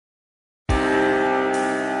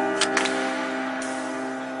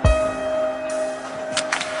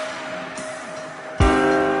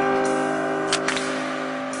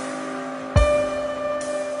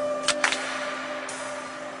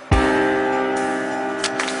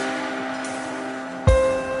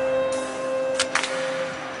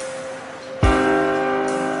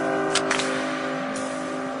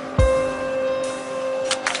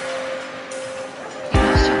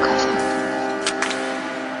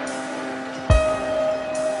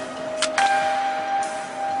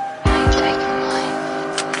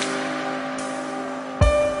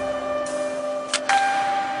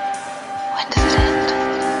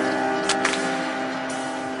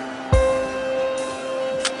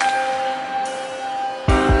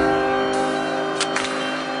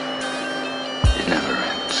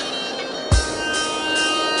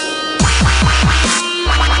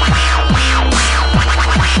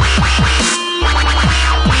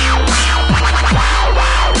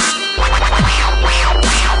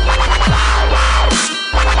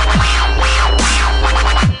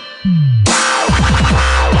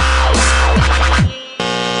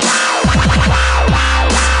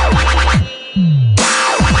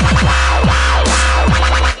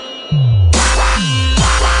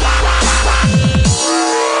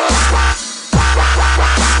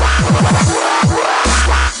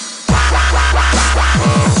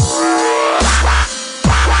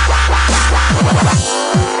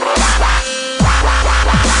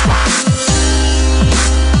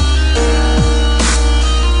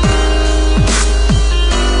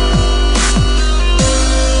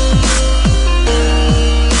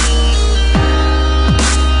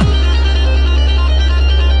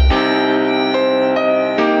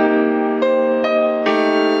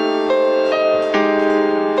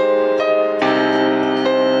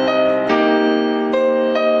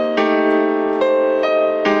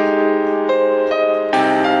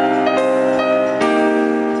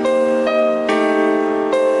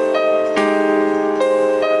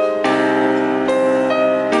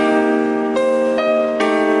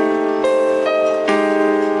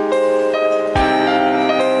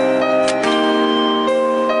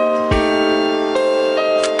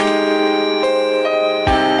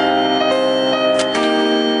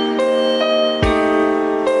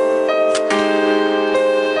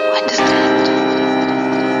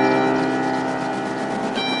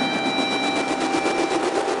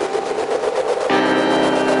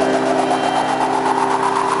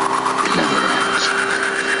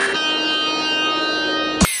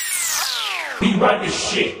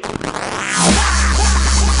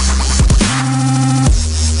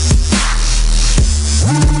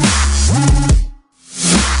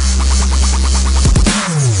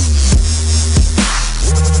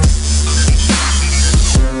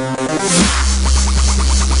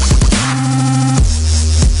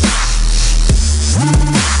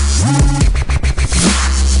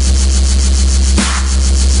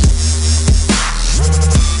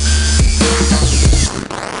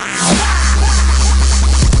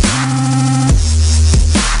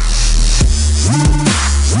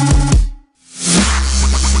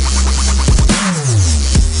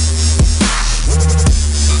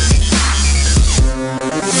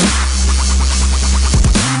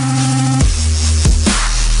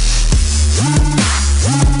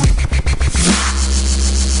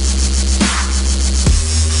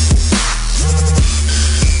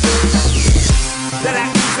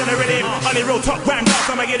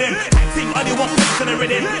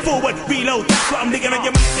yo, that's what I'm digging on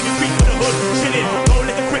your mic in the street with the hood, chilling. Go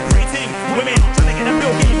like a quick rating. Women trying to get a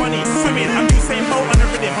bill, get money, swimming. I'm Usain Bolt on the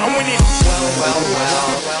rhythm, I'm winning.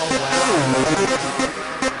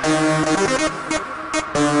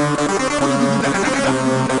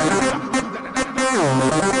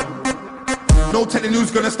 No telling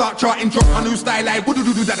who's gonna start charting, drop a new style like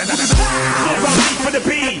woo-doo-doo-doo-da-da-da-da. Yeah, I'm beat for the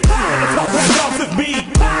beat, and the top red off with me.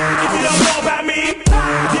 If you don't know about me,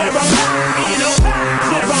 yeah, I'm you know.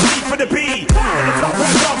 Yeah, I'm beat for the beat, and the top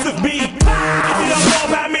red off with me. If you don't know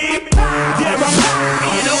about me, yeah,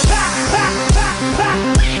 I'm you know.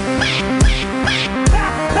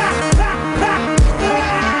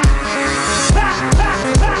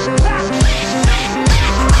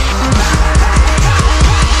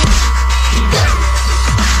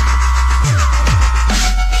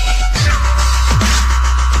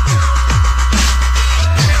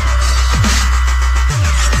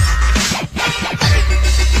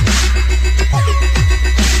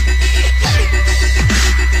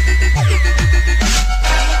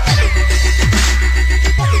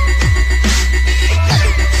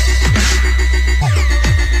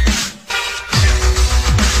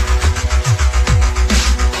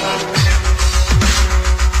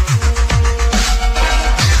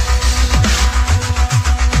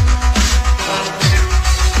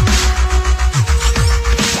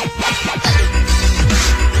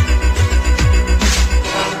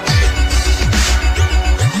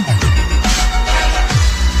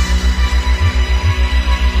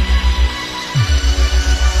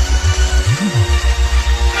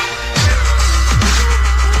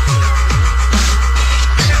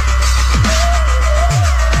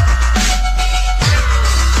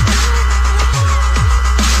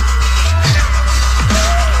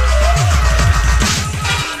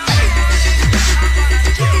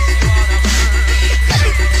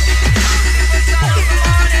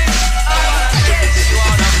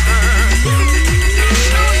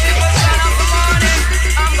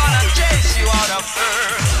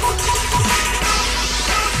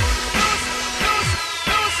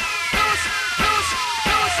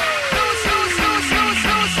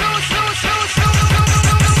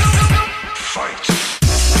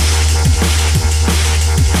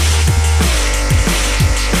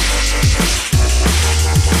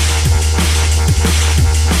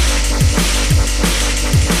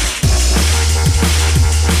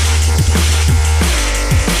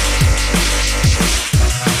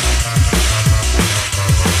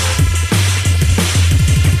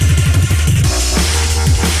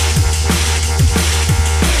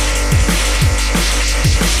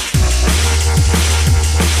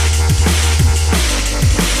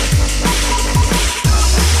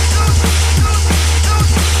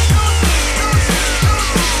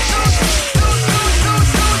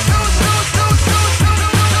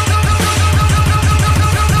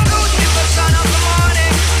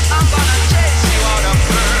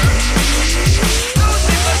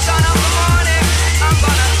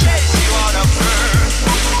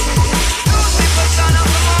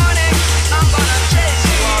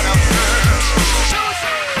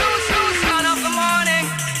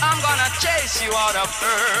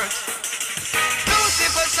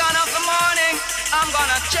 Lucifer, son of the morning, I'm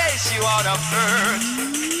gonna chase you out of earth.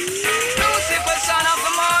 Lucifer, son of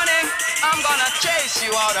the morning, I'm gonna chase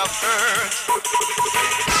you out of earth.